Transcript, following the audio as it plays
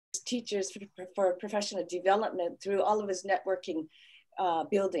teachers for professional development through all of his networking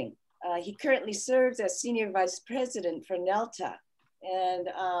building. He currently serves as Senior Vice President for NELTA. And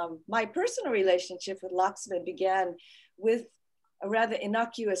my personal relationship with Laxman began with a rather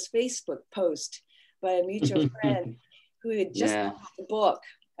innocuous Facebook post by a mutual friend who had just published the book.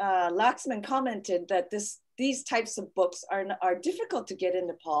 Laxman commented that these types of books are difficult to get in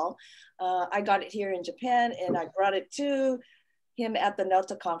Nepal. I got it here in Japan, and I brought it to him at the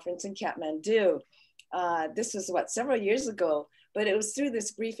NELTA conference in Kathmandu. This was several years ago, but it was through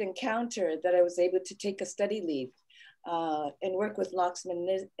this brief encounter that I was able to take a study leave and work with Laxman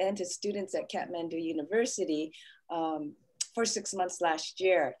and his students at Kathmandu University for 6 months last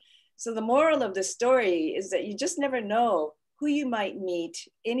year. So the moral of the story is that you just never know who you might meet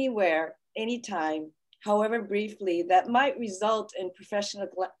anywhere, anytime, however briefly, that might result in professional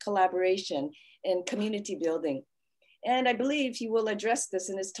collaboration and community building. And I believe he will address this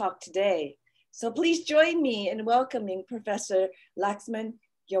in his talk today. So please join me in welcoming Professor Laxman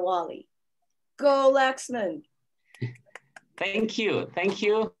Gnawali. Go Laxman. Thank you. Thank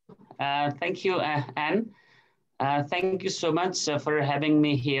you. Thank you, Anne. Thank you so much for having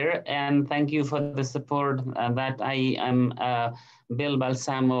me here, and thank you for the support that I am Bill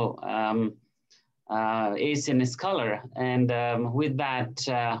Balsamo Asian scholar, and with that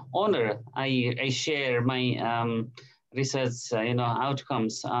honor, I share my research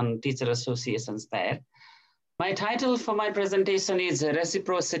outcomes on teacher associations there. My title for my presentation is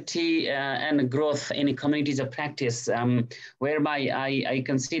Reciprocity and Growth in Communities of Practice, whereby I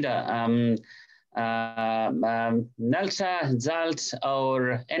consider NELTA, JALT,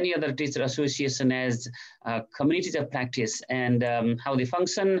 or any other teacher association as communities of practice, and how they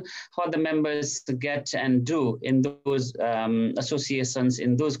function, how the members get and do in those associations,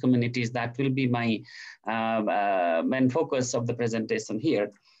 in those communities. That will be my main focus of the presentation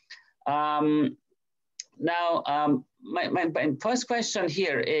here. Now, my first question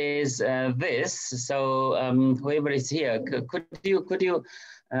here is this. So whoever is here, could you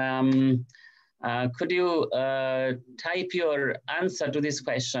type your answer to this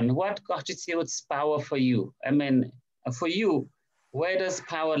question? What constitutes power for you? I mean, for you, where does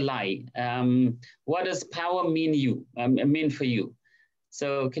power lie? What does power mean for you?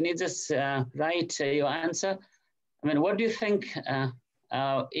 So can you just write your answer? I mean, what do you think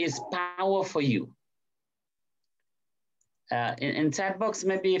is power for you? In chat box,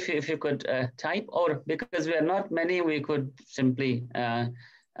 maybe if you could type, or because we are not many, we could simply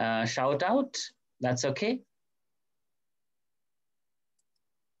shout out. That's okay.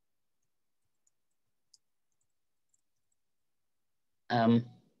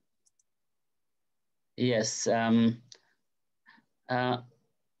 Yes.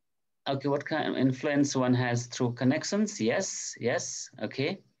 Okay, what kind of influence one has through connections? Yes, yes,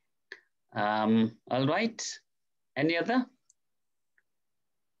 okay. All right, any other?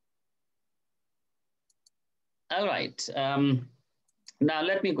 All right, now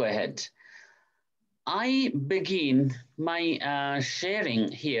let me go ahead. I begin my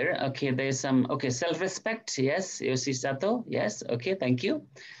sharing here. Okay, there's some, okay, self-respect, yes, Yoshisato, yes, okay, thank you.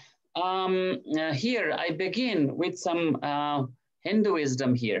 Here I begin with some Hindu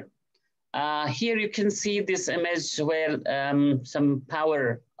wisdom here. Here you can see this image where some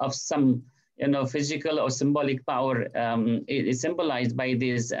power of some, physical or symbolic power is symbolized by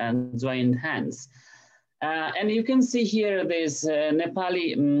these joined hands. And you can see here this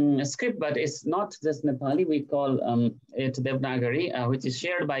Nepali script, but it's not just Nepali. We call it Devanagari, which is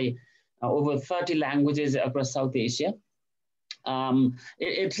shared by over 30 languages across South Asia.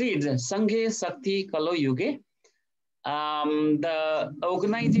 It reads, Sanghe Sakti Kalo Yuge. The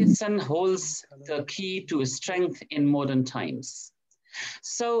organization holds the key to strength in modern times.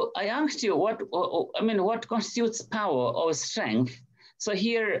 So I asked you, what constitutes power or strength? So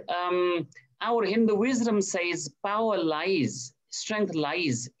here, our Hindu wisdom says power lies, strength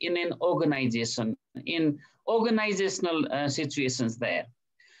lies in an organization, in organizational situations there.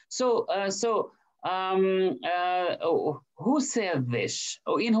 So, who said this?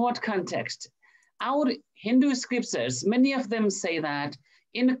 Or in what context? Our Hindu scriptures, many of them say that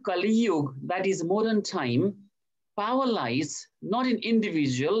in Kali Yuga, that is modern time, power lies not in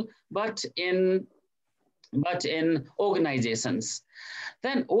individual, but in organizations.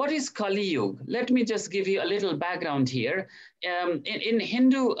 Then what is Kali Yuga? Let me just give you a little background here. In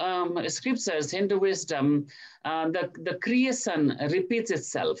Hindu scriptures, Hindu wisdom, the creation repeats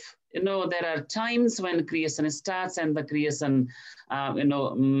itself. There are times when creation starts and the creation,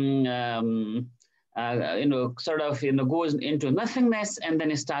 goes into nothingness, and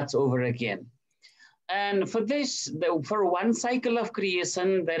then it starts over again. And for this, for one cycle of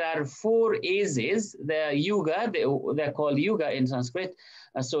creation, there are 4 ages. The Yuga, they're called Yuga in Sanskrit.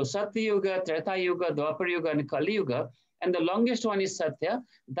 So Satya Yuga, Treta Yuga, Dwapar Yuga, and Kali Yuga. And the longest one is Satya.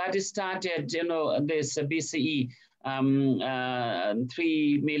 That started, this BCE,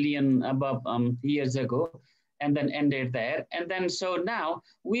 3 million above years ago, and then ended there. And then so now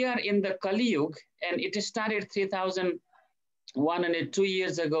we are in the Kali Yuga, and it started 3,102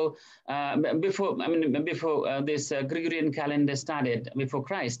 years ago, before this Gregorian calendar started, before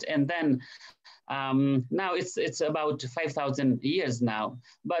Christ. And then now it's about 5,000 years now.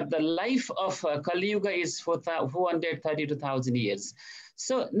 But the life of Kali Yuga is 432,000 years.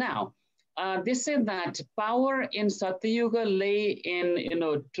 So now, they said that power in Satya Yuga lay in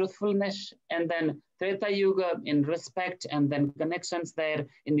truthfulness, and then Treta Yuga in respect, and then connections there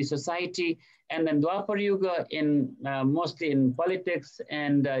in the society, and then Dwapar Yuga in mostly in politics,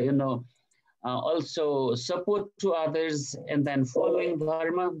 and also support to others, and then following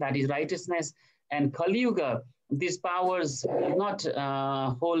dharma, that is righteousness. And Kali Yuga, these powers not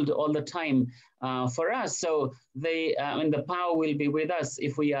hold all the time for us. So they, the power will be with us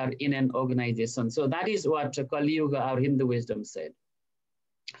if we are in an organization. So that is what Kali Yuga, our Hindu wisdom, said.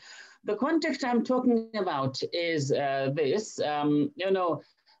 The context I'm talking about is this,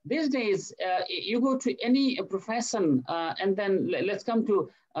 these days, you go to any profession, and then let's come to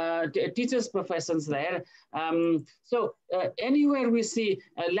teachers' professions there. So anywhere we see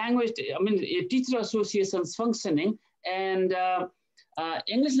language, teacher associations functioning, and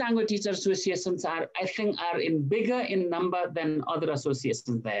English language teacher associations are, I think, are bigger in number than other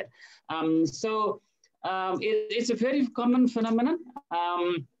associations there. It's a very common phenomenon.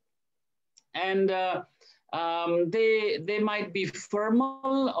 They might be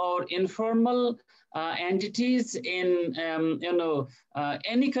formal or informal entities in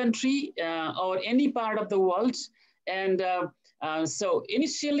any country or any part of the world. And so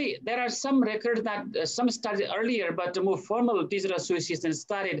initially there are some records that some started earlier, but the more formal teacher associations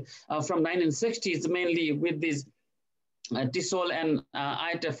started from 1960s, mainly with these TESOL and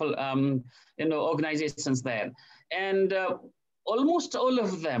ITFL organizations there. And almost all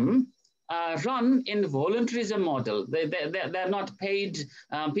of them run in voluntarism model. They're not paid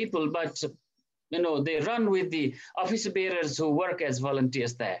people, but they run with the office bearers who work as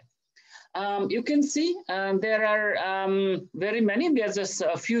volunteers there. You can see there are very many. There's just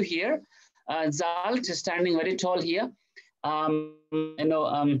a few here. JALT is standing very tall here. And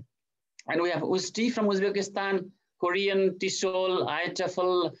we have Usti from Uzbekistan, Korean, TESOL,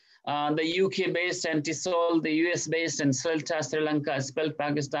 ITFL, the UK-based and TESOL, the US-based, and SELTA, Sri Lanka, SPELT,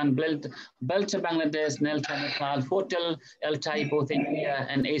 Pakistan, BELT, Bangladesh, NELTA, Nepal, FOTEL, LTI, both India,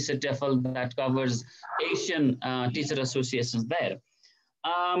 and ACTFL that covers Asian teacher associations there.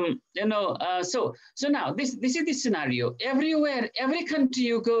 So now this is the scenario. Everywhere, every country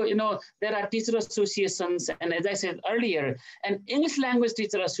you go, there are teacher associations, and as I said earlier, and English language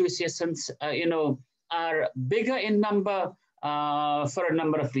teacher associations, are bigger in number for a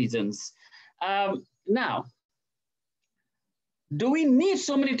number of reasons. Now, do we need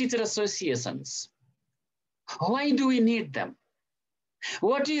so many teacher associations? Why do we need them?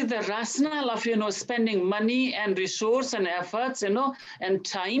 What is the rationale of spending money and resource and efforts and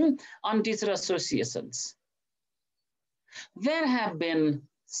time on teacher associations? There have been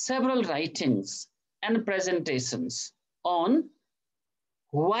several writings and presentations on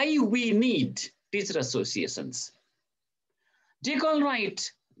why we need teacher associations. Dick Allwright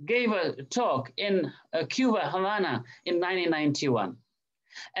gave a talk in Cuba, Havana in 1991.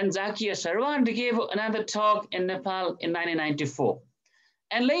 And Zakia Sharwad gave another talk in Nepal in 1994.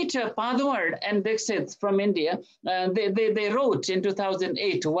 And later, Padward and Dixit from India, they wrote in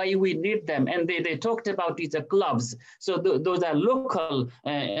 2008 why we need them. And they talked about teacher clubs. So those are local,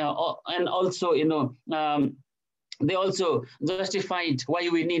 and also, they also justified why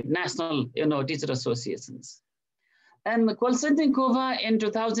we need national, teacher associations. And Kolesnikova in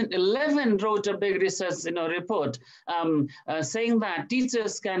 2011 wrote a big research report saying that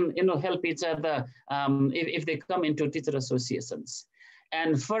teachers can help each other if they come into teacher associations.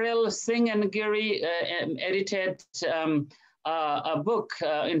 And Farrell, Singh, and Giri edited a book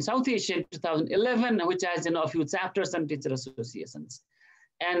in South Asia in 2011, which has a few chapters on teacher associations.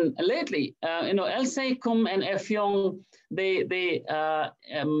 And lately, Elsei Kum and Efyong, they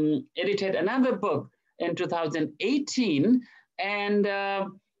edited another book in 2018, and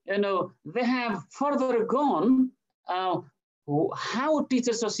they have further gone how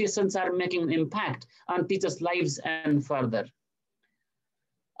teacher associations are making an impact on teachers' lives and further.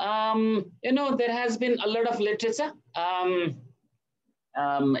 There has been a lot of literature.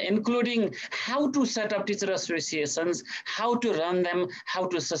 including how to set up teacher associations, how to run them, how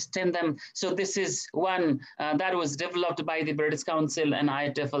to sustain them. So this is one that was developed by the British Council and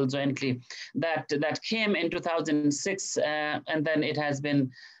IATFL jointly that came in 2006, and then it has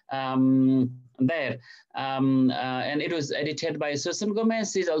been there. And it was edited by Susan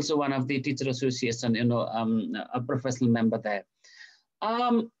Gomez. She's also one of the teacher association, a professional member there.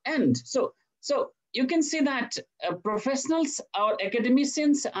 And so you can see that professionals or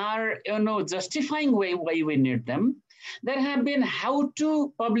academicians are, justifying why we need them. There have been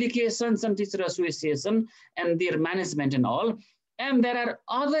how-to publications on teacher association and their management and all. And there are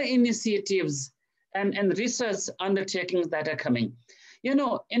other initiatives and research undertakings that are coming. In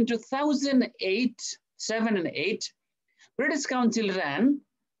 2008, 7 and 8, British Council ran,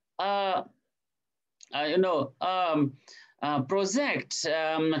 project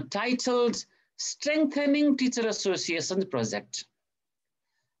titled Strengthening Teacher Association Project.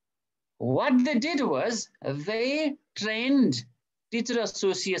 What they did was they trained teacher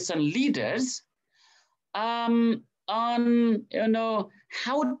association leaders on,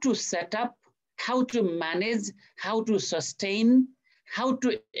 how to set up, how to manage, how to sustain, how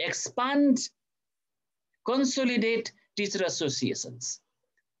to expand, consolidate teacher associations.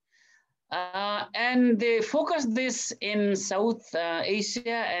 And they focused this in South Asia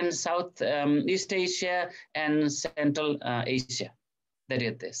and Southeast Asia and Central Asia. They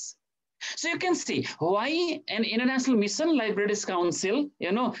did this. So you can see why an international mission like British Council,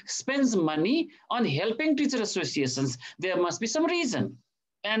 spends money on helping teacher associations. There must be some reason.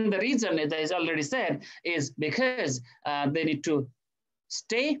 And the reason, as I already said, is because they need to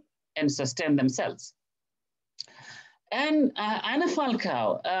stay and sustain themselves. And Anna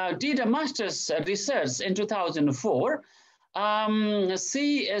Falcao did a master's research in 2004.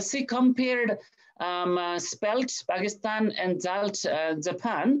 She compared SPELT, Pakistan, and JALT,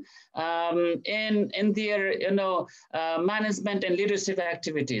 Japan, in their management and leadership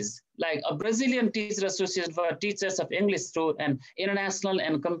activities, like a Brazilian teacher association for teachers of English through an international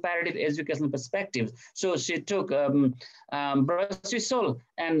and comparative educational perspective. So she took Brazil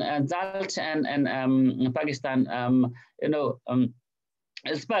and JALT and Pakistan,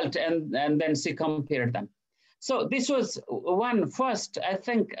 SPELT, and then she compared them. So this was one first, I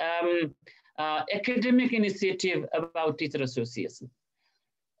think, academic initiative about teacher association.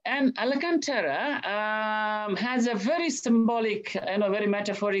 And Alcantara has a very symbolic, very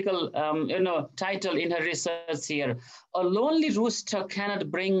metaphorical, title in her research here. A lonely rooster cannot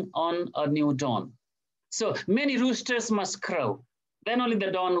bring on a new dawn. So many roosters must crow, then only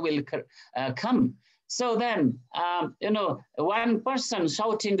the dawn will come. So then, one person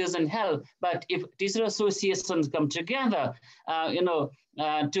shouting doesn't help, but if teacher associations come together, to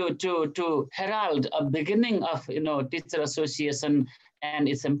herald a beginning of, teacher association and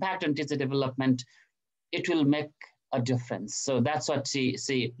its impact on teacher development, it will make a difference. So that's what she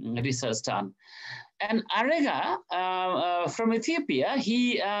researched on. And Arega from Ethiopia,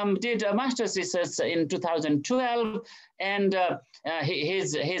 he did a master's research in 2012, and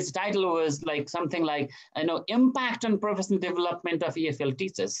his title was like something like, impact on professional development of EFL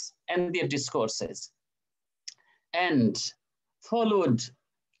teachers and their discourses. And followed,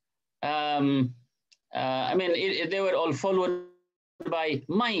 they were all followed by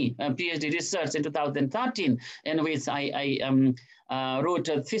my PhD research in 2013, in which I wrote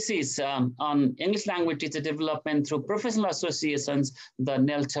a thesis on English language teacher development through professional associations, the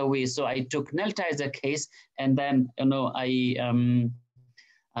NELTA way. So I took NELTA as a case, and then I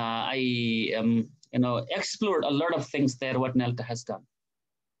explored a lot of things there, what NELTA has done.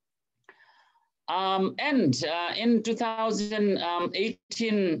 In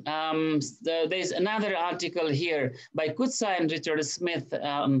 2018, there's another article here by Kutsa and Richard Smith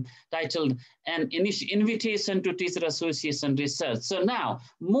titled An Invitation to Teacher Association Research. So now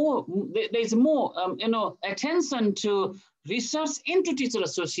there's more attention to research into teacher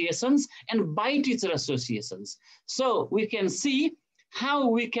associations and by teacher associations. So we can see how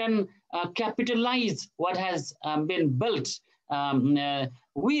we can capitalize what has been built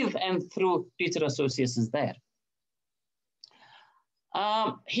with and through teacher associations there.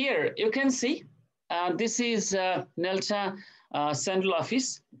 Here you can see, this is NELTA central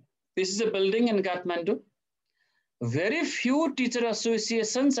office. This is a building in Kathmandu. Very few teacher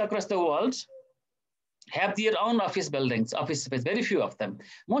associations across the world have their own office buildings, office space, very few of them.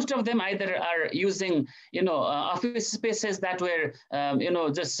 Most of them either are using, office spaces that were,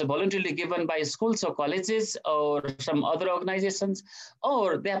 just voluntarily given by schools or colleges or some other organizations,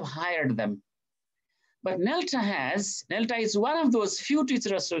 or they have hired them. But NELTA is one of those few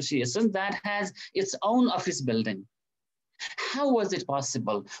teacher associations that has its own office building. How was it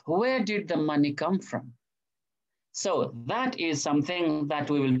possible? Where did the money come from? So that is something that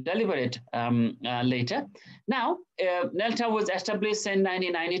we will deliberate later. Now, NELTA was established in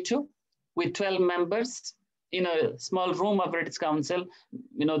 1992 with 12 members in a small room of British Council.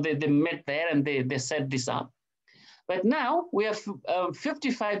 You know, they met there and they set this up. But now we have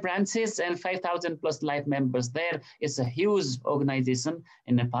 55 branches and 5,000 plus live members there. It's a huge organization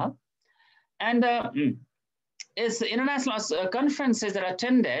in Nepal. And is international conferences that are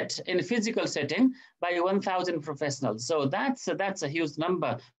attended in a physical setting by 1,000 professionals. So that's a huge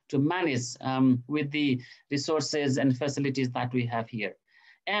number to manage with the resources and facilities that we have here.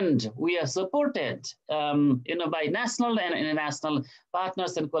 And we are supported, by national and international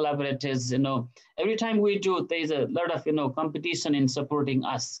partners and collaborators. Every time we do, there's a lot of competition in supporting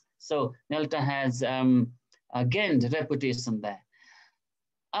us. So NELTA has gained reputation there.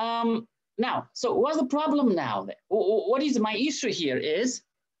 Now, so what's the problem now? What is my issue here is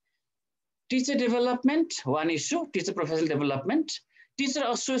teacher development, one issue, teacher professional development, teacher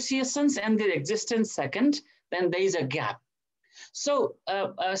associations and their existence second, then there is a gap. So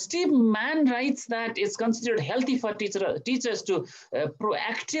Steve Mann writes that it's considered healthy for teachers to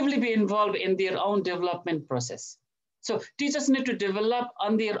proactively be involved in their own development process. So teachers need to develop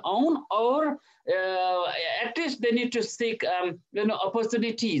on their own, or at least they need to seek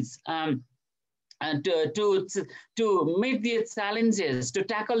opportunities and to meet their challenges, to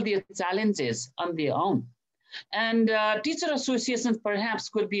tackle their challenges on their own. And teacher associations perhaps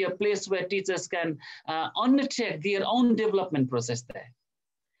could be a place where teachers can undertake their own development process there.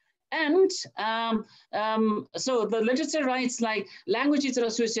 And so the literature writes like language teacher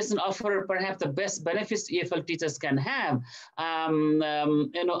association offer perhaps the best benefits EFL teachers can have,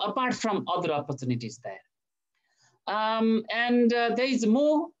 apart from other opportunities there. There is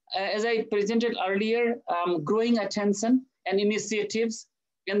more, as I presented earlier, growing attention and initiatives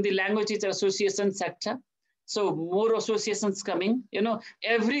in the language teacher association sector. So more associations coming,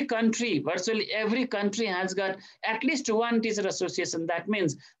 every country, virtually every country has got at least one teacher association. That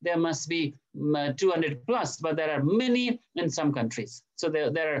means there must be 200 plus, but there are many in some countries. So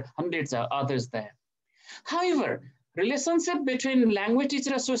there are hundreds of others there. However, relationship between language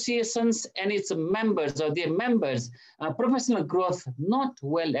teacher associations and its members or their members, professional growth, not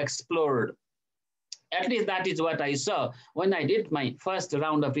well explored. At least that is what I saw when I did my first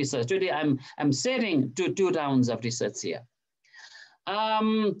round of research. Today, I'm sharing two rounds of research here.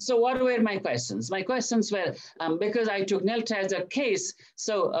 So what were my questions? My questions were, because I took NELTA as a case,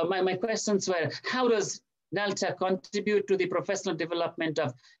 so my questions were, how does NELTA contribute to the professional development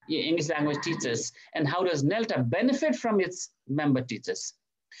of English language teachers? And how does NELTA benefit from its member teachers?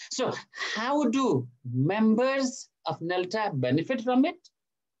 So how do members of NELTA benefit from it?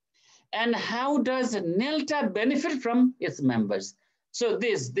 And how does NELTA benefit from its members? So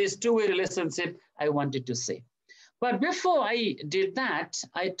this two-way relationship I wanted to say. But before I did that,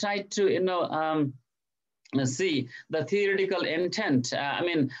 I tried to see the theoretical intent.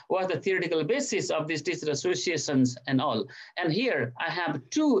 What the theoretical basis of these teacher associations and all. And here I have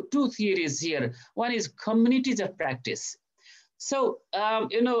two theories here. One is communities of practice. So,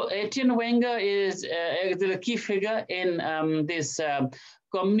 Etienne Wenger is the key figure in this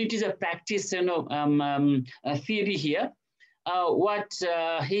communities of practice, theory here. What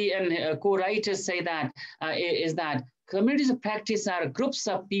he and co-writers say that is that communities of practice are groups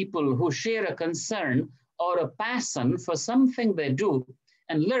of people who share a concern or a passion for something they do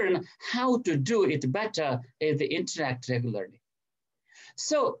and learn how to do it better if they interact regularly.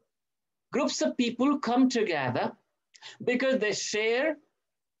 So groups of people come together because they share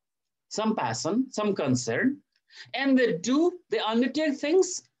some passion, some concern, and they undertake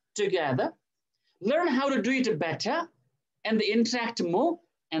things together, learn how to do it better, and they interact more,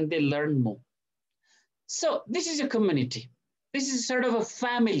 and they learn more. So this is a community. This is sort of a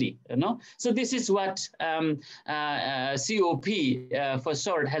family, So this is what COP for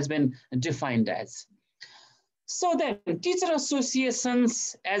short has been defined as. So then teacher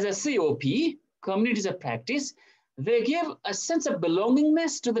associations as a COP, communities of practice, they give a sense of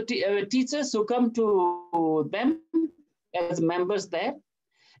belongingness to the teachers who come to them as members there.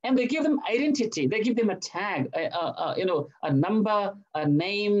 And they give them identity. They give them a tag, a number, a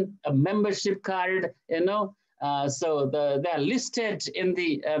name, a membership card, so they're listed in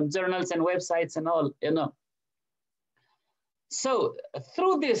the journals and websites and all, So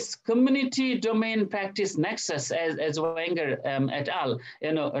through this community domain practice nexus, as Wenger et al,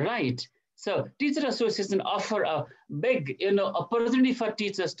 write, so teacher associations offer a big, opportunity for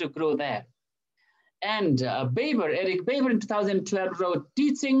teachers to grow there. And Eric Baber in 2012 wrote,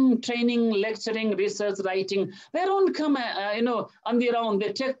 teaching, training, lecturing, research, writing, they don't come, on their own.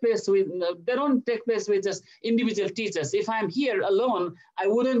 They don't take place with just individual teachers. If I'm here alone, I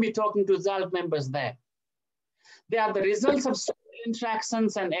wouldn't be talking to JALT members there. They are the results of social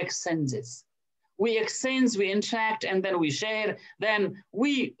interactions and exchanges. We exchange, we interact, and then we share. Then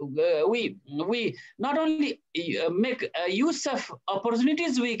we not only make use of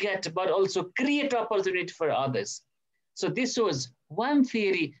opportunities we get, but also create opportunity for others. So this was one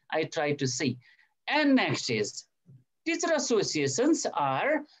theory I try to see. And next is, teacher associations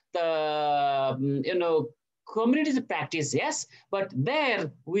are the community practice, yes, but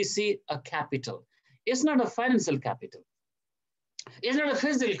there we see a capital. It's not a financial capital. It's not a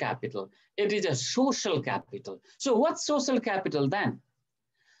physical capital. It is a social capital. So what's social capital then?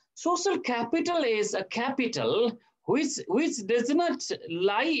 Social capital is a capital which does not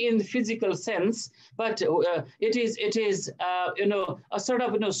lie in the physical sense, but it is a sort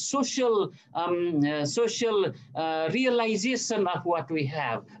of social realization of what we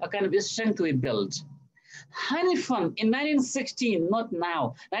have, a kind of strength we build. Hannifan in 1916, not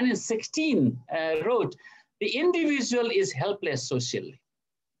now, 1916 wrote, the individual is helpless socially.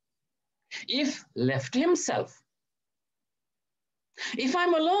 If left to himself, if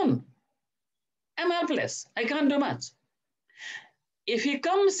I'm alone, I'm helpless. I can't do much. If he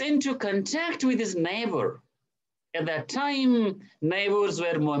comes into contact with his neighbor, at that time, neighbors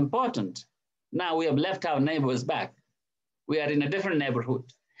were more important. Now we have left our neighbors back. We are in a different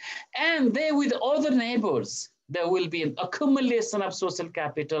neighborhood. And there with other neighbors, there will be an accumulation of social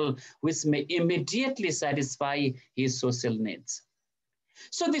capital which may immediately satisfy his social needs.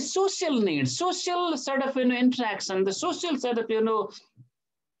 So the social needs, social sort of interaction, the social sort of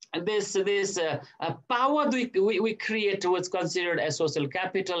this power we create was considered as social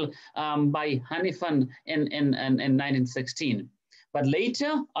capital by Hannifan in 1916. But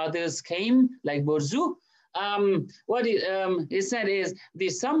later others came like Bourdieu. What he said is the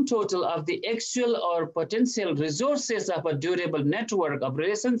sum total of the actual or potential resources of a durable network of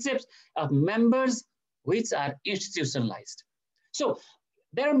relationships of members which are institutionalized. So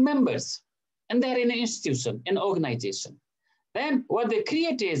there are members and they're in an institution, an organization. Then what they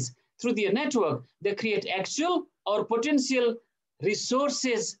create is through their network, they create actual or potential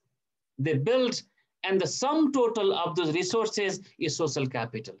resources they build, and the sum total of those resources is social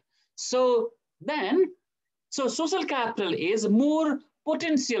capital. So social capital is more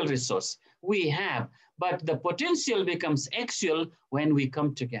potential resource we have, but the potential becomes actual when we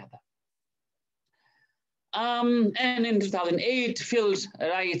come together. And in 2008, Field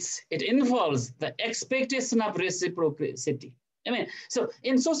writes, it involves the expectation of reciprocity. So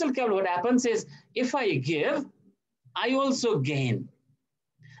in social capital, what happens is, if I give, I also gain.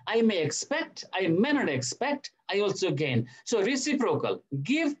 I may expect, I may not expect, I also gain. So reciprocal,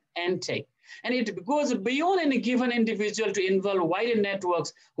 give and take. And it goes beyond any given individual to involve wider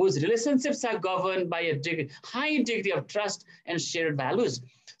networks whose relationships are governed by a high degree of trust and shared values.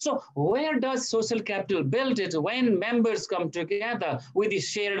 So where does social capital build it? When members come together with these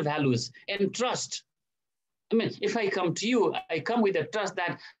shared values and trust. If I come to you, I come with a trust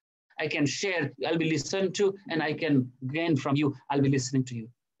that I can share, I'll be listened to, and I can gain from you, I'll be listening to you.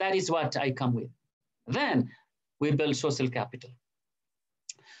 That is what I come with. Then we build social capital.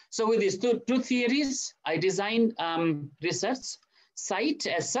 So with these two theories, I designed research site.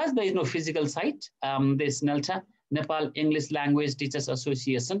 As such, there is no physical site. This NELTA, Nepal English Language Teachers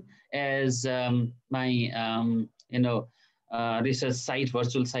Association, as my research site,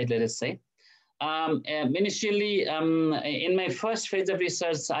 virtual site, let us say. Initially, in my first phase of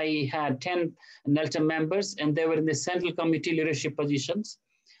research, I had 10 NELTA members, and they were in the central committee leadership positions.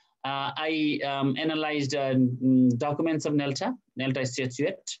 I analyzed documents of NELTA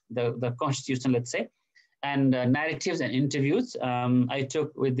Statute, the constitution, let's say, and narratives and interviews I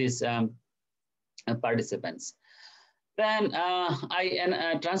took with these participants. Then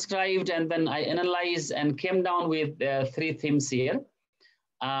I transcribed, and then I analyzed and came down with 3 themes here.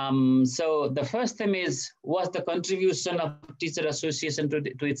 So the first theme is, what's the contribution of teacher association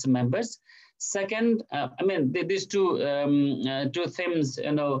to its members? Second, these two themes,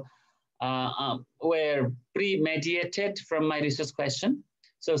 were pre-mediated from my research question.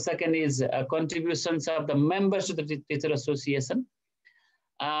 So second is contributions of the members to the teacher association.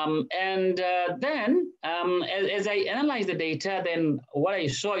 Then as I analyze the data, then what I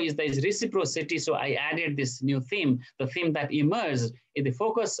saw is there is reciprocity. So I added this new theme, the theme that emerged in the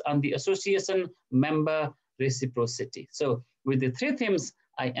focus on the association member reciprocity. So with the 3 themes,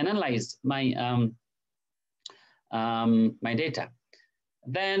 I analyzed my, my data.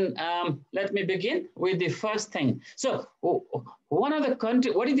 then let me begin with the first thing. So what is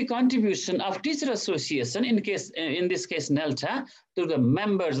the contribution of teacher association in this case NELTA to the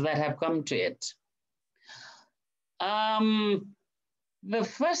members that have come to it? The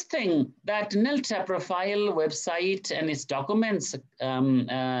first thing that NELTA profile website and its documents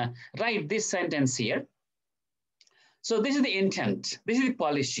write this sentence here. So this is the intent, this is the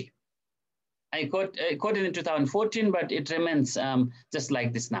policy. I quoted in 2014, but it remains just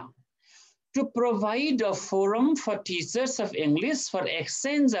like this now. To provide a forum for teachers of English for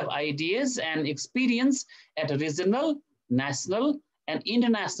exchange of ideas and experience at regional, national, and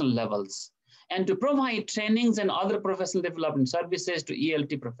international levels, and to provide trainings and other professional development services to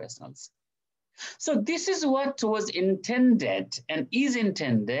ELT professionals. So this is what was intended and is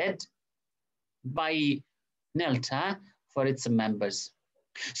intended by NELTA for its members.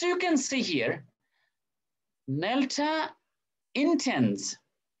 So you can see here, NELTA intends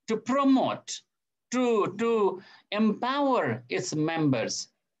to promote, to empower its members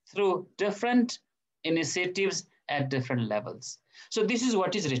through different initiatives at different levels. So this is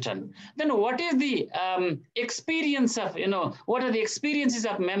what is written. Then what is the experience of, what are the experiences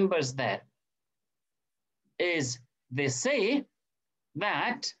of members there? Is they say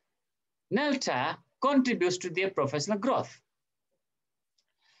that NELTA contributes to their professional growth.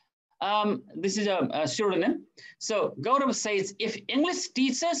 This is a pseudonym. So Gaurav says, if English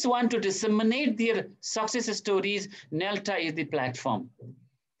teachers want to disseminate their success stories, NELTA is the platform.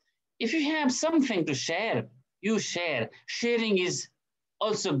 If you have something to share, you share. Sharing is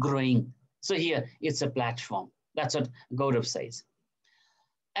also growing. So here it's a platform. That's what Gaurav says.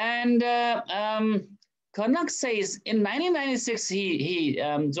 And Kanak says in 1996, he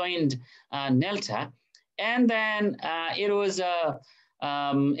joined NELTA, and then it was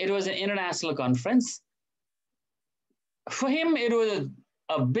an international conference. For him, it was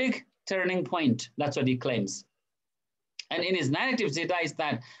a big turning point. That's what he claims. And in his narratives, he writes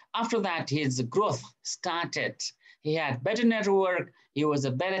that after that, his growth started. He had better network, he was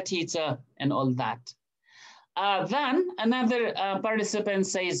a better teacher, and all that. Then another participant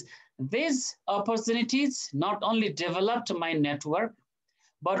says, these opportunities not only developed my network,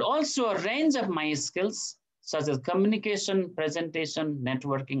 but also a range of my skills, such as communication, presentation,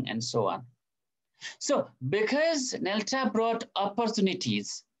 networking, and so on. So because NELTA brought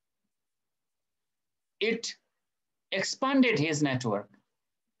opportunities, it expanded his network.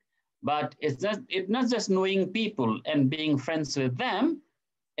 But it's not just knowing people and being friends with them,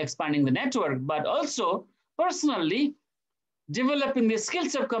 expanding the network, but also personally developing the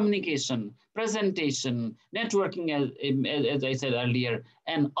skills of communication, presentation, networking, as I said earlier,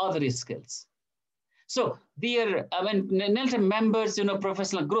 and other skills. So their, when NELTA members,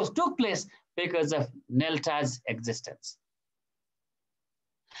 professional growth took place because of NELTA's existence.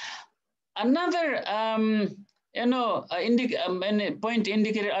 Another, point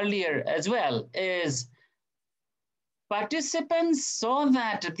indicated earlier as well is participants saw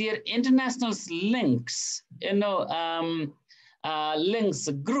that their international links, links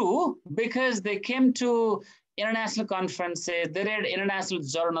grew because they came to international conferences, they read international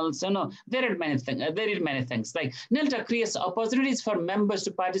journals, they read many things. Like NELTA creates opportunities for members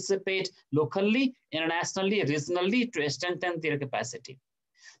to participate locally, internationally, regionally to strengthen their capacity.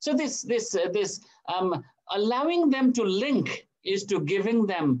 So this allowing them to link is to giving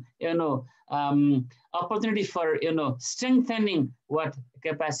them, opportunity for, strengthening what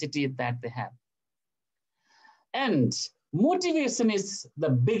capacity that they have. And motivation is the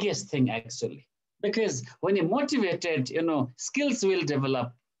biggest thing actually, because when you're motivated, skills will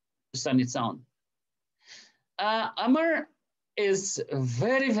develop on its own. Amar is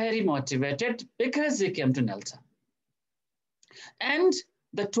very, very motivated because he came to NELTA. And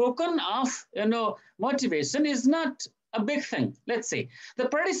the token of, motivation is not a big thing. Let's say the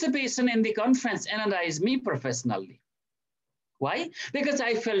participation in the conference energized me professionally. Why? Because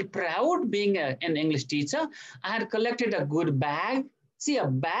I felt proud being an English teacher. I had collected a good bag. See, a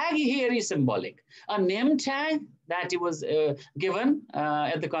bag here is symbolic. A name tag that it was given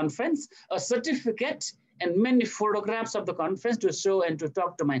at the conference, a certificate, and many photographs of the conference to show and to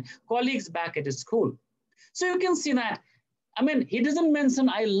talk to my colleagues back at the school. So you can see that, he doesn't mention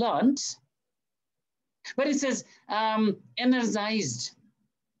I learned, but he says energized.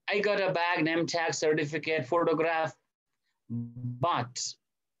 I got a bag, name tag, certificate, photograph, but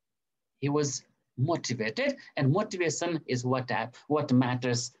he was motivated, and motivation is what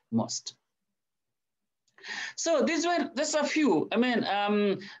matters most. So these were just a few,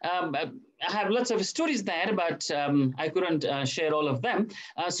 I have lots of stories there, but I couldn't share all of them.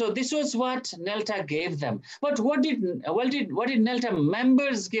 So this was what NELTA gave them. But what did NELTA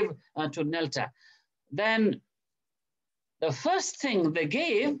members give to NELTA? Then the first thing they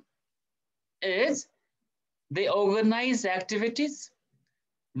gave is they organized activities.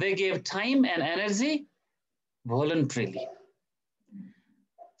 They gave time and energy voluntarily.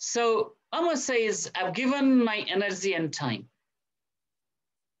 So Amma says, I've given my energy and time.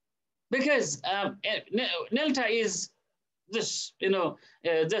 Because NELTA is just,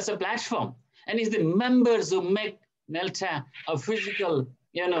 just a platform, and it's the members who make NELTA a physical,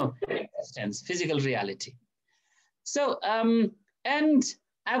 existence, physical reality. So, and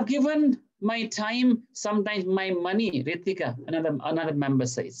I've given my time, sometimes my money, Ritika, another member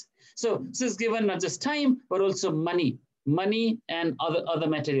says. So she's given not just time, but also money and other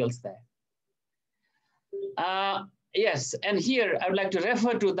materials there. Yes, and here I would like to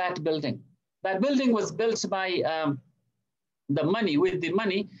refer to that building. That building was built by with the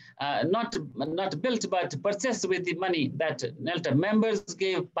money, not built, but purchased with the money that NELTA members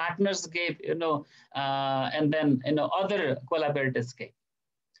gave, partners gave, and then, other collaborators gave.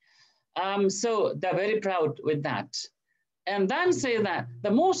 So they're very proud with that. And then say that the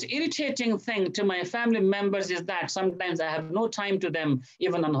most irritating thing to my family members is that sometimes I have no time to them,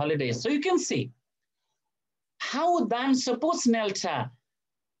 even on holidays. So you can see how then supports NELTA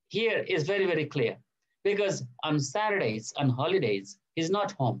here is very, very clear. Because on Saturdays, on holidays, he's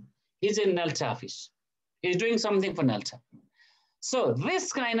not home. He's in NELTA office. He's doing something for NELTA. So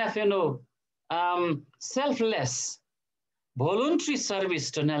this kind of, selfless, voluntary service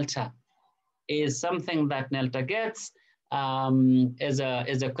to NELTA is something that NELTA gets as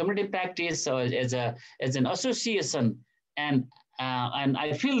a community practice or as an association. And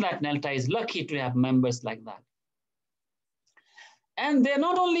I feel that NELTA is lucky to have members like that. And they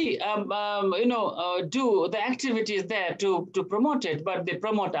not only, do the activities there to promote it, but they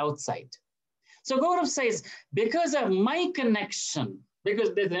promote outside. So Gaurav says, because of my connection,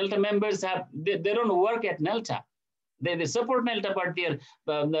 because the NELTA members they don't work at NELTA. They support NELTA,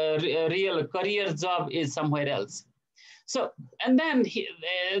 but their real career job is somewhere else. So, and then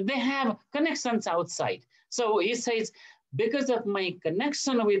they have connections outside. So he says, because of my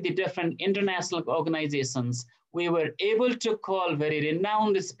connection with the different international organizations, we were able to call very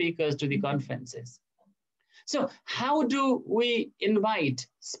renowned speakers to the conferences. So how do we invite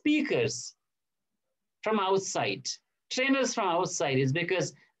speakers from outside, trainers from outside? Is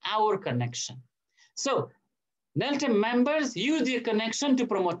because our connection. So NELTA members use their connection to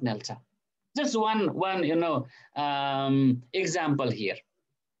promote NELTA. Just one example here.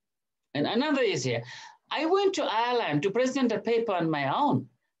 And another is here. I went to Ireland to present a paper on my own.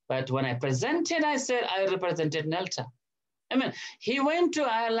 But when I presented, I said I represented NELTA. I mean, he went to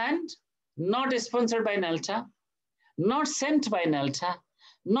Ireland, not sponsored by NELTA, not sent by NELTA,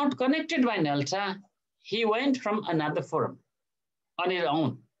 not connected by NELTA. He went from another forum on his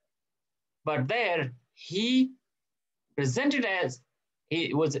own. But there, he presented as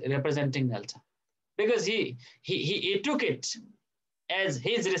he was representing NELTA because he took it as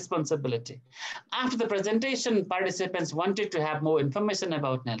his responsibility. After the presentation, participants wanted to have more information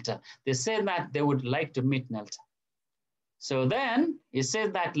about NELTA. They said that they would like to meet NELTA. So then he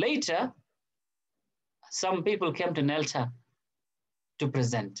said that later, some people came to NELTA to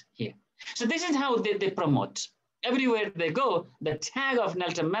present here. So this is how they promote. Everywhere they go, the tag of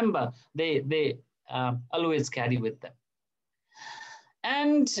NELTA member, they always carry with them.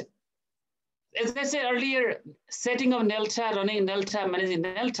 And as I said earlier, setting of NELTA, running NELTA, managing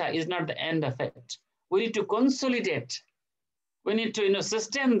NELTA is not the end of it. We need to consolidate. We need to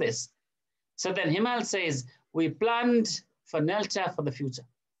sustain this. So then Himal says, we planned for NELTA for the future.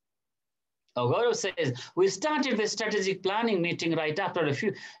 Gaurav says, we started the strategic planning meeting right after a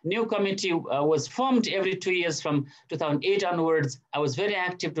few new committee was formed every 2 years from 2008 onwards. I was very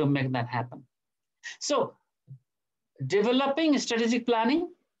active to make that happen. So developing strategic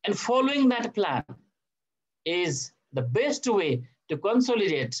planning and following that plan is the best way to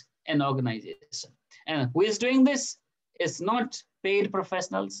consolidate an organization. And who is doing this? It's not paid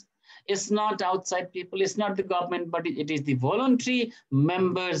professionals. It's not outside people. It's not the government, but it is the voluntary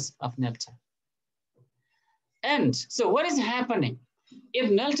members of NELTA. And so what is happening? If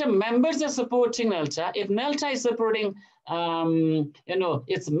NELTA members are supporting NELTA, if NELTA is supporting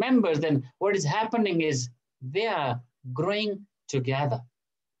its members, then what is happening is they are growing together.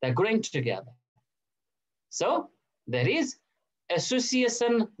 They're growing together. So there is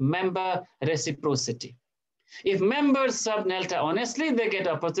association member reciprocity. If members serve NELTA honestly, they get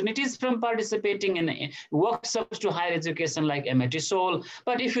opportunities from participating in workshops to higher education like MIT Seoul.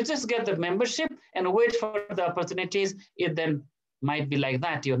 But if you just get the membership and wait for the opportunities, it then might be like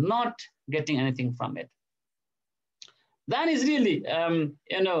that. You're not getting anything from it. That is really, down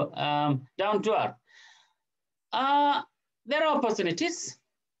to earth. There are opportunities,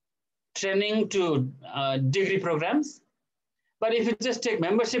 training to degree programs. But if you just take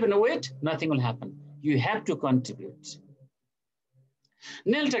membership and wait, nothing will happen. You have to contribute.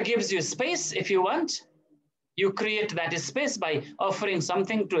 NELTA gives you space if you want. You create that space by offering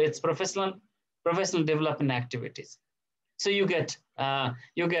something to its professional development activities. So you get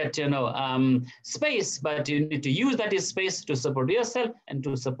space, but you need to use that space to support yourself and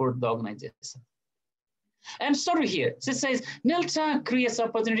to support the organization. And sorry here, so it says, NELTA creates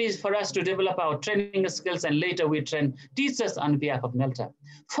opportunities for us to develop our training skills, and later we train teachers on behalf of NELTA.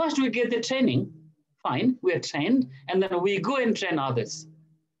 First, we get the training, fine, we are trained, and then we go and train others.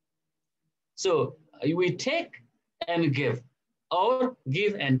 So we take and give, or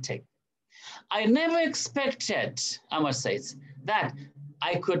give and take. I never expected, I must say, that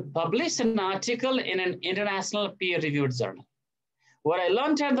I could publish an article in an international peer-reviewed journal. What I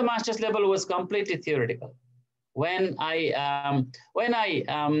learned at the master's level was completely theoretical. When I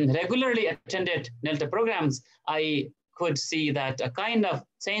regularly attended NELTA programs, I could see that a kind of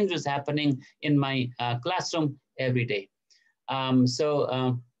change was happening in my classroom every day.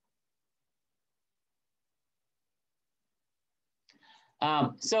 So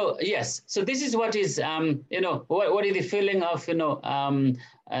yes, so this is what is, what is the feeling of,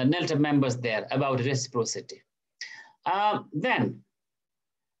 NELTA members there about reciprocity. Then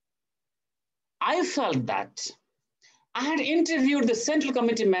I felt that I had interviewed the Central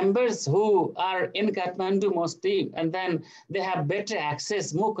Committee members who are in Kathmandu mostly, and then they have better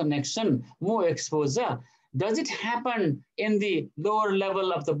access, more connection, more exposure. Does it happen in the lower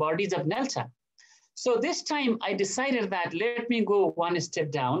level of the bodies of NELTA? So this time I decided that let me go one step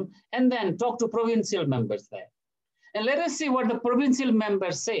down and then talk to provincial members there. And let us see what the provincial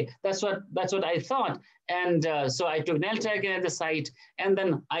members say. That's what I thought. And so I took NELTA again at the site, and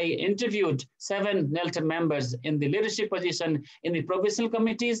then I interviewed 7 NELTA members in the leadership position in the provincial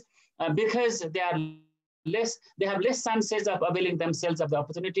committees because they have less chances of availing themselves of the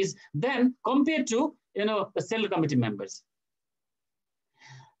opportunities than compared to the Central Committee members.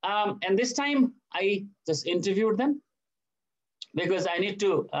 And this time I just interviewed them because I need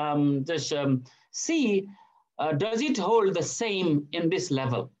to see, does it hold the same in this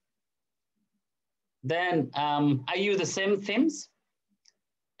level? Then I use the same themes,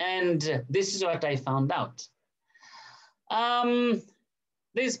 and this is what I found out.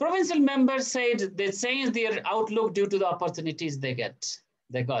 These provincial members said they changed their outlook due to the opportunities they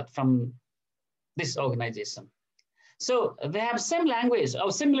got from this organization. So they have same language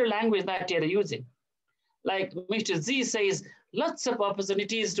or similar language that they're using. Like Mr. Z says, lots of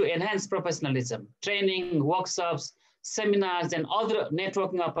opportunities to enhance professionalism, training, workshops, seminars, and other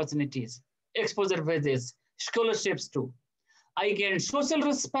networking opportunities, exposure visits, scholarships too. I gained social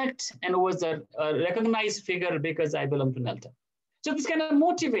respect and was a recognized figure because I belong to NELTA. So this kind of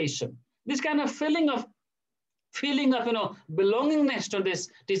motivation, this kind of feeling of belongingness to this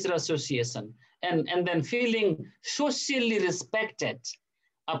teacher association, and then feeling socially respected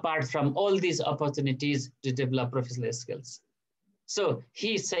apart from all these opportunities to develop professional skills. So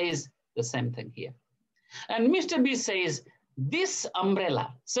he says the same thing here. And Mr. B says, this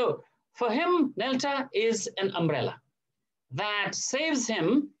umbrella. So for him, NELTA is an umbrella that saves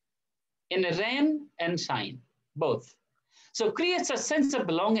him in rain and shine, both. So creates a sense of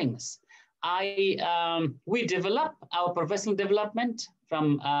belongingness. We develop our professional development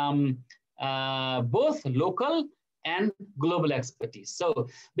from both local and global expertise. So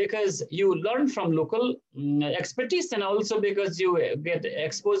because you learn from local expertise, and also because you get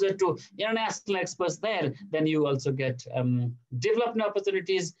exposure to international experts there, then you also get development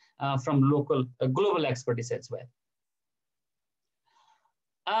opportunities from local, global expertise as well.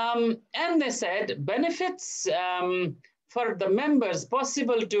 And they said benefits for the members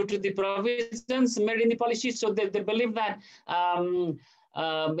possible due to the provisions made in the policy. So they believe that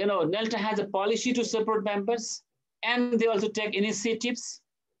NELTA has a policy to support members, and they also take initiatives.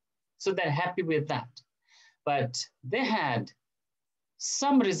 So they're happy with that. But they had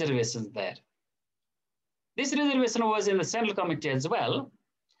some reservations there. This reservation was in the Central Committee as well.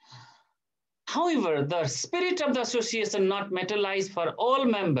 However, the spirit of the association not materialized for all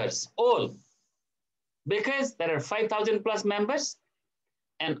members, all, because there are 5,000 plus members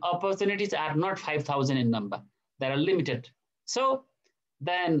and opportunities are not 5,000 in number. They are limited. So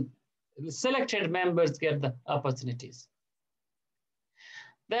then selected members get the opportunities.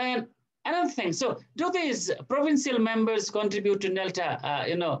 Then another thing, so do these provincial members contribute to NELTA,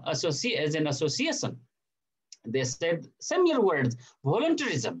 as an association? They said similar words.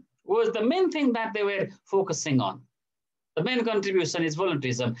 Voluntarism was the main thing that they were focusing on. The main contribution is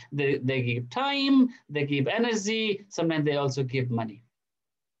voluntarism. They give time, they give energy, sometimes they also give money.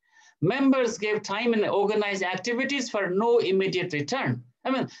 Members gave time and organize activities for no immediate return.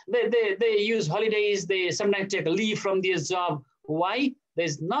 I mean, they use holidays, they sometimes take a leave from their job. Why?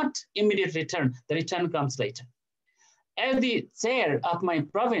 There's not immediate return. The return comes later. As the chair of my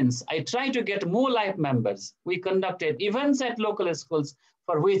province, I try to get more life members. We conducted events at local schools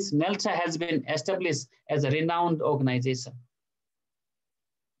for which NELTA has been established as a renowned organization.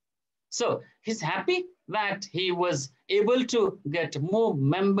 So he's happy that he was able to get more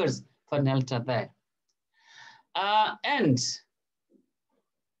members for NELTA there. And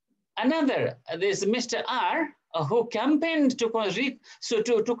another, there's Mr. R, who campaigned to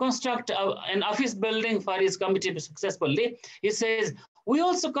construct an office building for his committee successfully. He says, we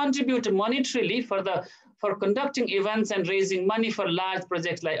also contribute monetarily for conducting events and raising money for large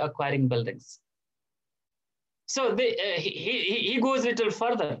projects like acquiring buildings. So he goes a little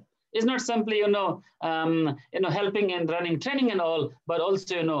further. It's not simply, helping and running training and all, but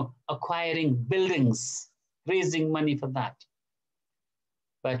also, acquiring buildings, raising money for that.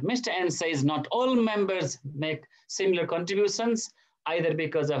 But Mr. N says not all members make similar contributions, either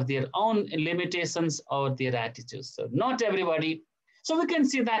because of their own limitations or their attitudes. So not everybody. So we can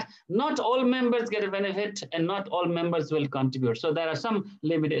see that not all members get a benefit and not all members will contribute. So there are some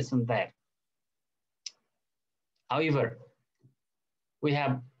limitations there. However, we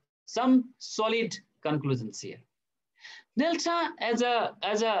have some solid conclusions here. NELTA as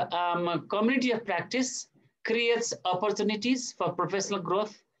a community of practice creates opportunities for professional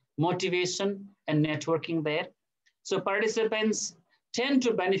growth, motivation, and networking there. So participants tend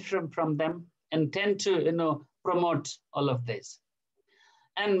to benefit from them and tend to promote all of this.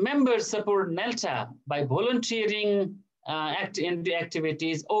 And members support NELTA by volunteering into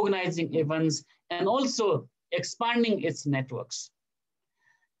activities, organizing events, and also expanding its networks.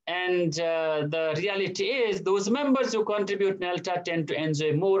 And the reality is those members who contribute NELTA tend to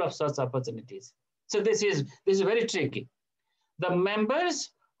enjoy more of such opportunities. So this is very tricky. The members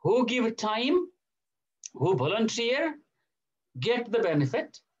who give time, who volunteer, get the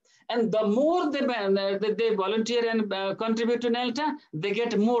benefit. And the more they volunteer and contribute to NELTA, they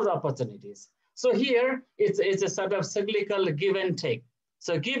get more opportunities. So here, it's a sort of cyclical give and take.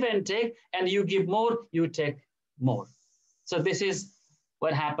 So give and take, and you give more, you take more. So this is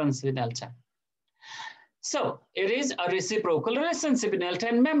what happens with NELTA. So it is a reciprocal relationship in NELTA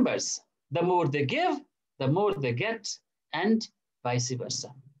and members. The more they give, the more they get, and vice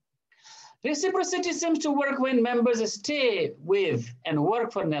versa. Reciprocity seems to work when members stay with and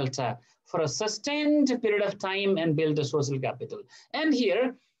work for NELTA for a sustained period of time and build a social capital. And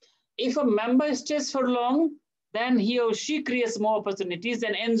here, if a member stays for long, then he or she creates more opportunities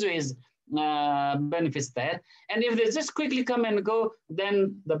and enjoys benefits there. And if they just quickly come and go,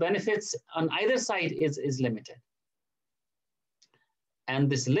 then the benefits on either side is limited. And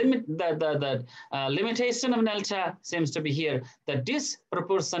this limitation of NELTA seems to be here, the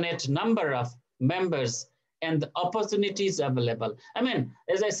disproportionate number of members and the opportunities available. I mean,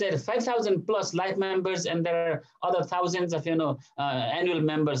 as I said, 5,000 plus life members, and there are other thousands of annual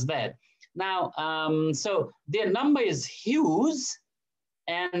members there. Now, so their number is huge,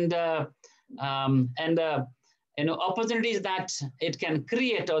 and opportunities that it can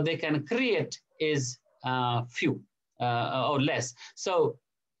create or they can create is few. Or less. So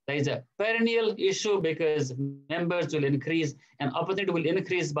there is a perennial issue because members will increase and opportunity will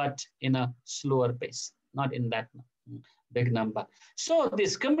increase, but in a slower pace, not in that big number. So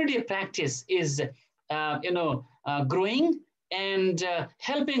this community practice is, growing and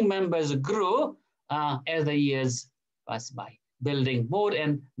helping members grow as the years pass by, building more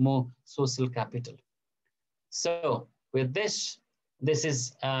and more social capital. So with this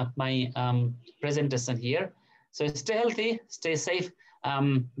is my presentation here. So stay healthy, stay safe.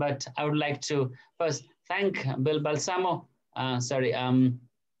 But I would like to first thank Bill Balsamo,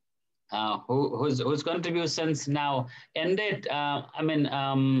 whose contributions now ended.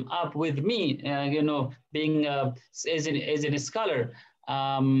 Up with me, being as a scholar.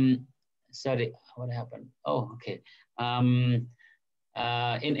 Sorry, what happened? Oh, okay.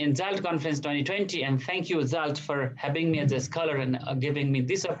 In JALT Conference 2020, and thank you, JALT, for having me as a scholar and giving me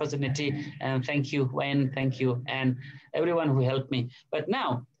this opportunity. And thank you, Wayne, thank you, and everyone who helped me. But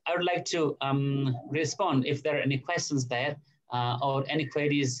now I would like to respond if there are any questions there. or any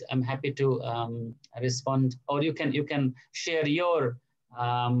queries, I'm happy to respond. Or you can share your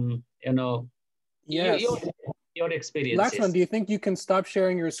Yes. your experiences. Laxman, do you think you can stop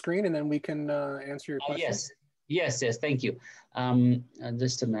sharing your screen and then we can answer your questions? Yes, thank you.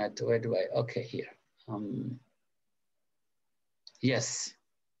 Just a minute, where do I, okay, here. Yes.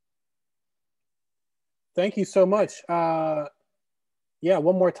 Thank you so much. Yeah,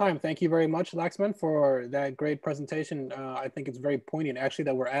 one more time, thank you very much, Laxman, for that great presentation. I think it's very poignant, actually,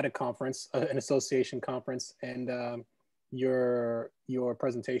 that we're at a conference, an association conference, and your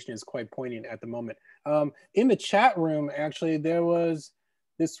presentation is quite poignant at the moment. In the chat room, actually, there was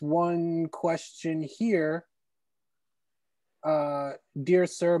this one question here. Dear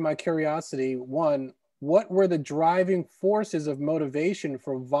sir, my curiosity, one, what were the driving forces of motivation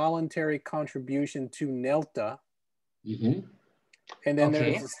for voluntary contribution to NELTA? Mm-hmm. And then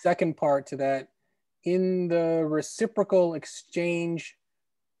there's a second part to that. In the reciprocal exchange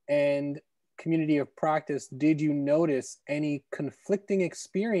and community of practice, did you notice any conflicting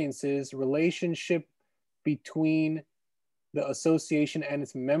experiences, relationship between the association and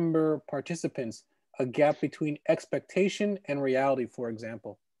its member participants, a gap between expectation and reality, for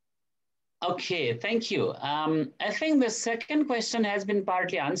example? Okay, thank you. I think the second question has been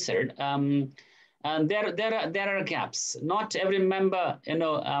partly answered. And there are gaps. Not every member,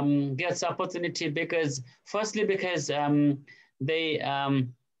 gets opportunity because, firstly, because the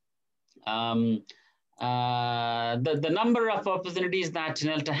number of opportunities that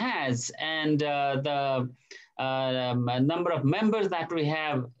NELTA has and the number of members that we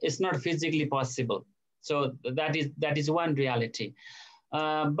have is not physically possible. So that is one reality.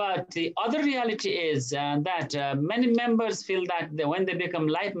 But the other reality is that many members feel that when they become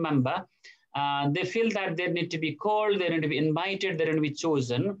life member, they feel that they need to be called, they need to be invited, they need to be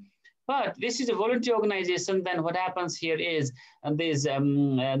chosen. But this is a voluntary organization. Then what happens here is those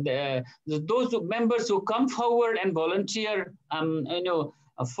members who come forward and volunteer,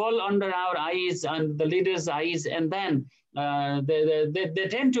 fall under our eyes and the leaders' eyes, and then they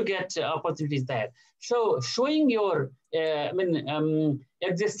tend to get opportunities there. So showing your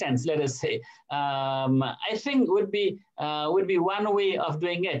existence, let us say, I think would be one way of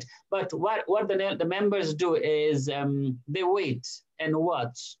doing it. But what the members do is they wait and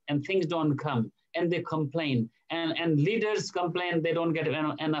watch, and things don't come, and they complain, and leaders complain they don't get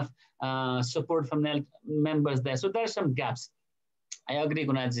enough support from their members there. So there are some gaps. I agree,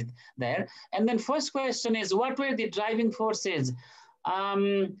 Gunajit, there. And then first question is, what were the driving forces?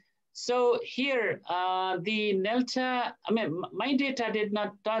 So here, the NELTA, my data did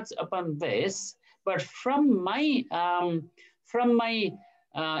not touch upon this, but from my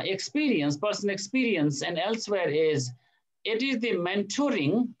experience, personal experience, and elsewhere is, it is the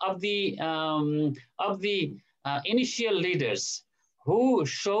mentoring of the initial leaders who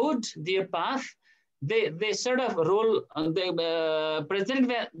showed their path. They sort of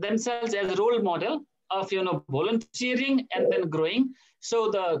present themselves as a role model of volunteering and then growing.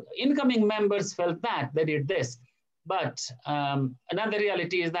 So the incoming members felt that they did this. But another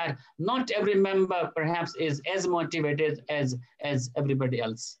reality is that not every member perhaps is as motivated as everybody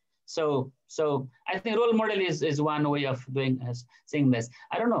else. So I think role model is one way of seeing this.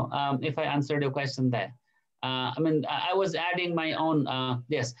 I don't know if I answered your question there. I was adding my own,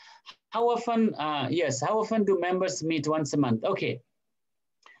 yes. How often, how often do members meet? Once a month? Okay.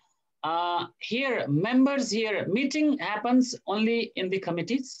 Meeting happens only in the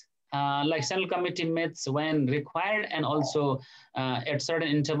committees, like central committee meets when required, and also at certain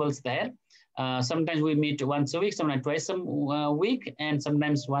intervals there. Sometimes we meet once a week, sometimes twice a week, and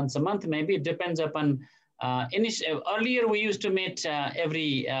sometimes once a month, maybe. It depends upon earlier we used to meet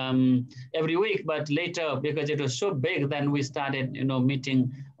every week, but later, because it was so big, then we started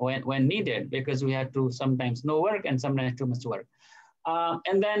meeting when needed, because we had to sometimes no work and sometimes too much work. We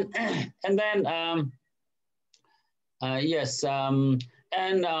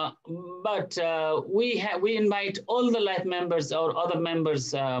invite all the life members or other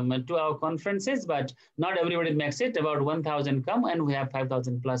members to our conferences, but not everybody makes it. About 1,000 come, and we have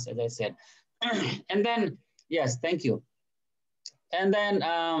 5,000 plus, as I said. And then, yes, thank you. And then,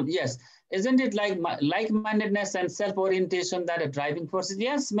 yes, isn't it like-mindedness and self-orientation that are driving forces?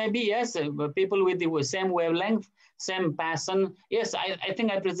 Yes, maybe, yes. People with the same wavelength, same passion. Yes, I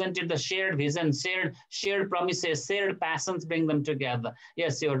think I presented the shared vision, shared promises, shared passions, bring them together.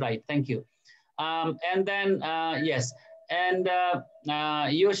 Yes, you're right. Thank you. And then, yes. And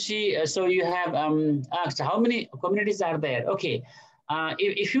Yoshi, so you have asked how many communities are there? Okay.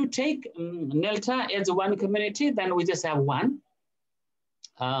 If you take NELTA as one community, then we just have one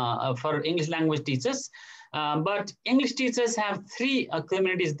for English language teachers. But English teachers have three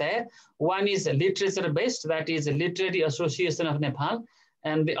communities there. One is literature-based, that is Literary Association of Nepal.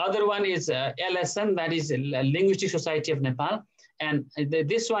 And the other one is LSN, that is Linguistic Society of Nepal. And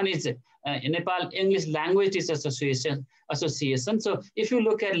this one is Nepal English Language Teachers Association. So if you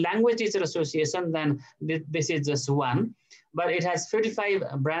look at Language Teacher Association, then this is just one. But it has 55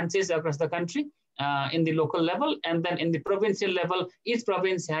 branches across the country in the local level. And then in the provincial level, each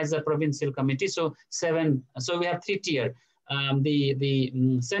province has a provincial committee. So so we have three tier,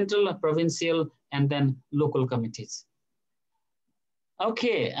 the central, provincial, and then local committees.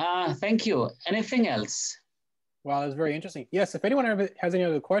 Okay, thank you. Anything else? Wow, that's very interesting. Yes, if anyone has any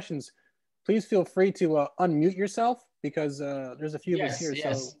other questions, please feel free to unmute yourself, because there's a few of us here.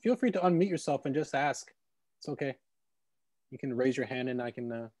 Yes. So feel free to unmute yourself and just ask. It's okay. You can raise your hand and I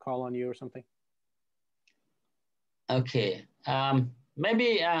can call on you or something. Okay,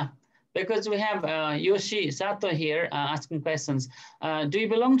 maybe because we have Yoshi Sato here asking questions. Do you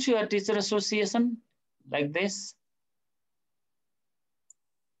belong to a teacher association like this?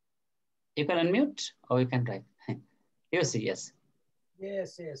 You can unmute or you can write. Yoshi, yes.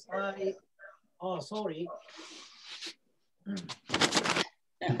 Yes. Oh, sorry.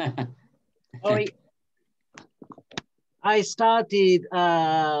 Sorry. I started,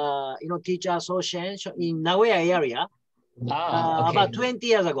 teacher association in Nagoya area Okay. about 20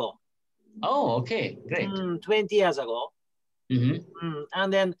 years ago. Oh, okay, great. 20 years ago.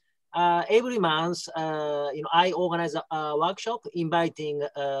 And then every month, I organize a workshop inviting,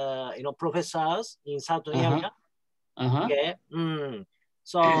 professors in certain area. Okay.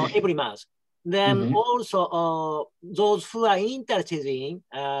 So every month. Then also those who are interested in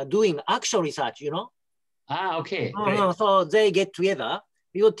doing actual research, Okay, great. So they get together.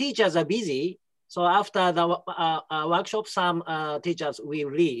 Your teachers are busy. So after the workshop, some teachers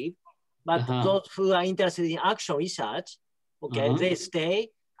will leave. But those who are interested in actual research, okay, they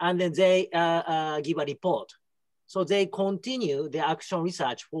stay and then they give a report. So they continue the actual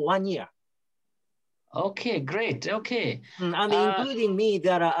research for 1 year. Okay, great. Okay. And including me,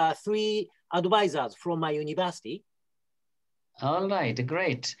 there are 3 advisors from my university. All right,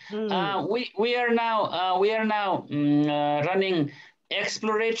 great. We are now running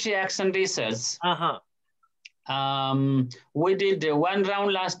exploratory action research. We did 1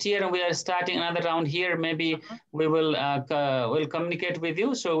 round last year, and we are starting another round here. Maybe we will communicate with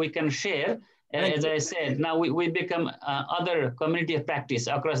you so we can share. As I said, now we become other community of practice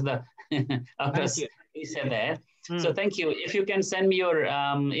across the across there. So thank you. If you can send me your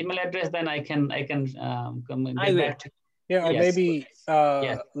email address, then I can get back to you. Yeah, or maybe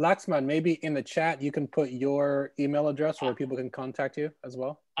Laxman, maybe in the chat you can put your email address where people can contact you as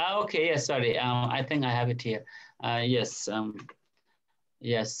well. Okay, yes, sorry. I think I have it here. Yes,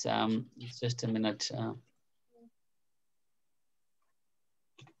 just a minute.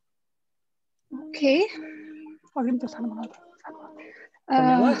 Okay.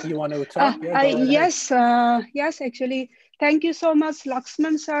 You want to talk? Yes, actually. Thank you so much,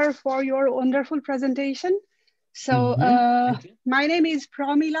 Laxman sir, for your wonderful presentation. So my name is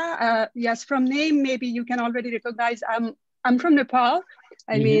Pramila. Yes, from name, maybe you can already recognize I'm from Nepal.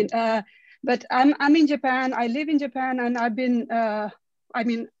 I mean, but I'm in Japan. I live in Japan, and I've been,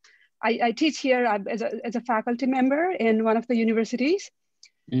 I teach here as a faculty member in one of the universities.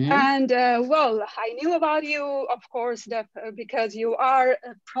 And well, I knew about you, of course, because you are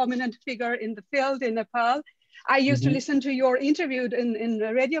a prominent figure in the field in Nepal. I used to listen to your interview in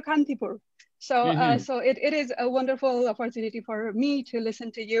Radio Kantipur. So, so it is a wonderful opportunity for me to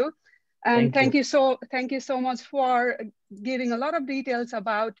listen to you. And thank you so much for giving a lot of details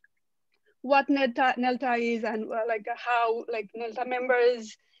about what NELTA is and like how like NELTA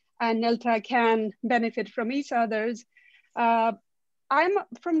members and NELTA can benefit from each other's. I'm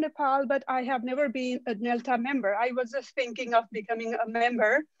from Nepal, but I have never been a NELTA member. I was just thinking of becoming a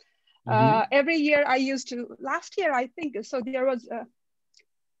member. Every year I used to, last year I think, so there was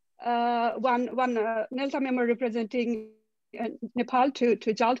one NELTA member representing Nepal to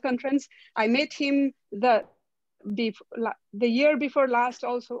JALT conference. I met him the year before last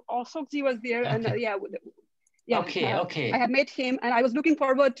also. Sokji was there, and I had met him, and I was looking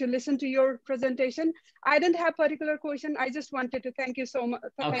forward to listen to your presentation. I didn't have particular question. I just wanted to thank you so much.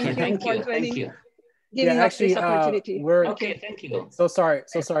 Thank you for joining. Giving us this opportunity. Thank you. So sorry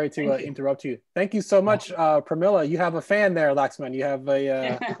to interrupt you. Thank you so much, Pramila. You have a fan there, Laxman. You have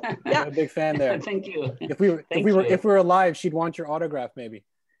a big fan there. Thank you. If we were live, she'd want your autograph, maybe.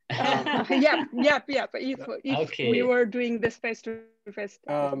 If we were doing this face to face.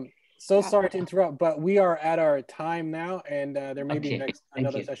 Sorry to interrupt, but we are at our time now, and there may be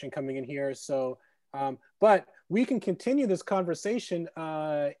another session coming in here. So But we can continue this conversation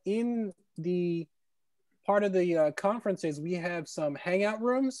in the part of the conferences. We have some hangout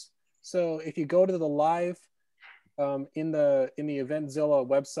rooms. So if you go to the live in the Eventzilla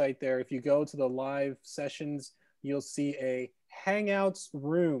website there, if you go to the live sessions, you'll see a Hangouts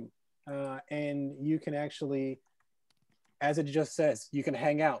room, and you can actually, as it just says, you can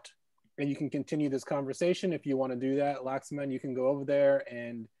hang out and you can continue this conversation. If you want to do that, Laxman, you can go over there,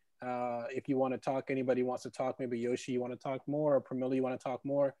 and if you want to talk, anybody wants to talk, maybe Yoshi, you want to talk more, or Pramila, you want to talk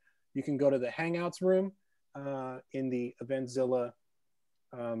more, you can go to the Hangouts room in the Eventzilla,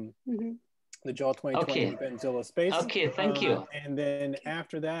 the JALT2020 Eventzilla space. Okay, thank you. And then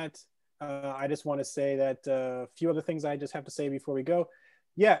after that, I just want to say that a few other things I just have to say before we go.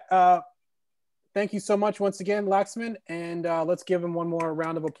 Yeah, thank you so much once again, Laxman, and let's give him one more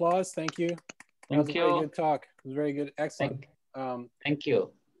round of applause. Thank you. That was a very good talk. It was very good, excellent. Thank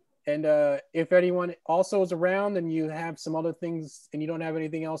you. And if anyone also is around and you have some other things and you don't have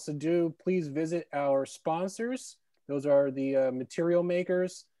anything else to do, please visit our sponsors. Those are the material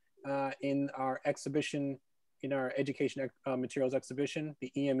makers in our exhibition, in our education materials exhibition,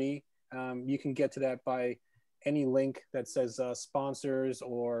 the EME. You can get to that by any link that says sponsors,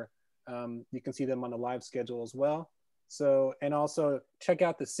 or you can see them on the live schedule as well. So, and also check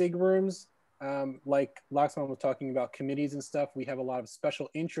out the SIG rooms. Like Laxman was talking about committees and stuff, we have a lot of special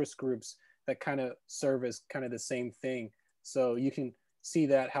interest groups that kind of serve as kind of the same thing. So you can see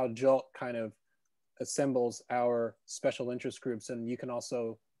that how JALT kind of assembles our special interest groups, and you can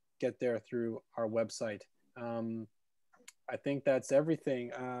also get there through our website. I think that's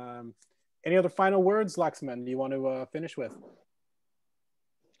everything. Any other final words, Laxman, you want to finish with?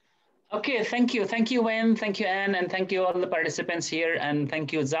 Okay, thank you. Thank you, Wayne. Thank you, Anne. And thank you all the participants here. And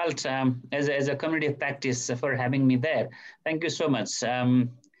thank you, JALT, as a community of practice for having me there. Thank you so much. So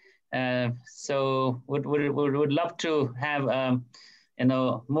would love to have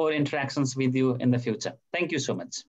more interactions with you in the future. Thank you so much.